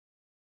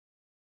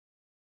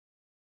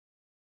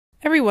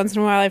Every once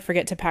in a while I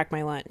forget to pack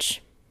my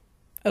lunch.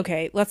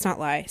 Okay, let's not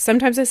lie.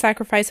 Sometimes I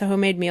sacrifice a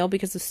homemade meal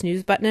because the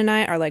snooze button and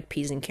I are like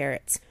peas and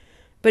carrots.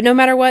 But no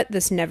matter what,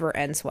 this never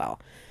ends well.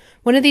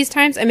 One of these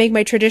times, I make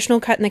my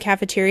traditional cut in the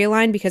cafeteria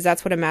line because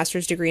that's what a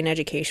master's degree in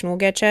education will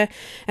get you,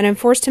 and I'm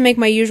forced to make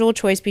my usual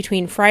choice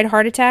between fried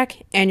heart attack,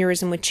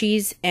 aneurysm with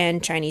cheese,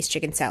 and Chinese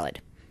chicken salad.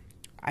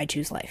 I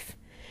choose life.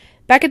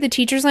 Back at the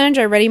teacher's lounge,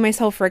 I ready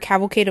myself for a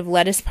cavalcade of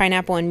lettuce,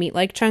 pineapple, and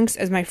meat-like chunks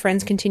as my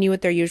friends continue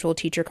with their usual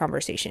teacher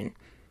conversation.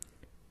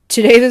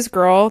 Today, this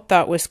girl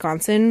thought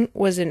Wisconsin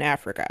was in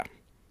Africa.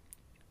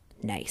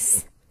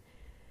 Nice.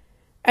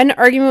 I had an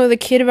argument with a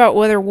kid about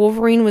whether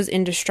Wolverine was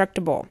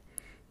indestructible.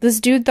 This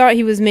dude thought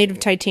he was made of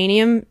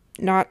titanium,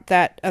 not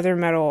that other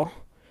metal.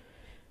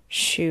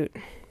 Shoot.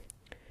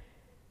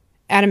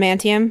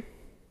 Adamantium?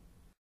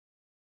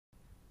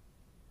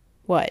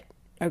 What?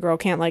 A girl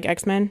can't like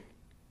X-Men?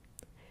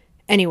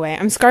 Anyway,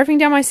 I'm scarfing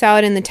down my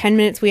salad in the 10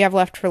 minutes we have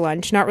left for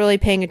lunch, not really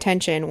paying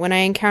attention, when I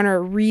encounter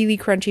a really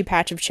crunchy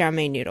patch of chow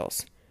mein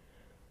noodles.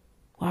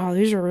 Wow,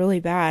 these are really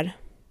bad.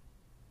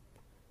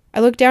 I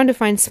look down to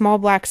find small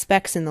black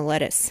specks in the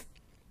lettuce.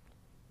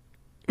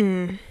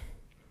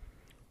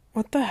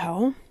 What the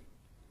hell?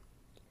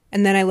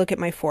 And then I look at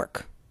my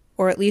fork.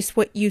 Or at least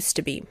what used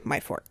to be my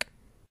fork.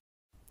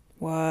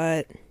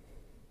 What?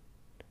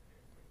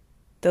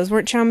 Those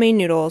weren't chow mein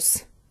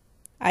noodles.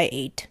 I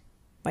ate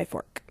my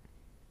fork.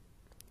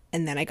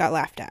 And then I got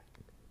laughed at.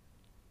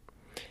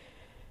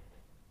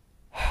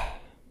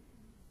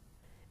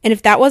 And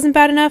if that wasn't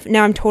bad enough,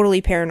 now I'm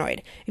totally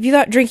paranoid. If you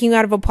thought drinking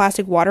out of a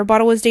plastic water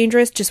bottle was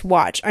dangerous, just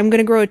watch. I'm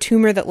gonna grow a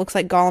tumor that looks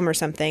like Gollum or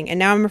something, and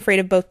now I'm afraid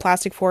of both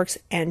plastic forks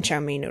and chow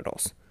mein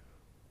noodles.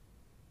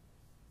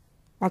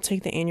 I'll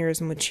take the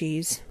aneurysm with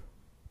cheese.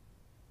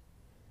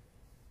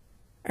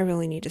 I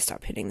really need to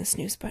stop hitting the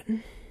snooze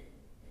button.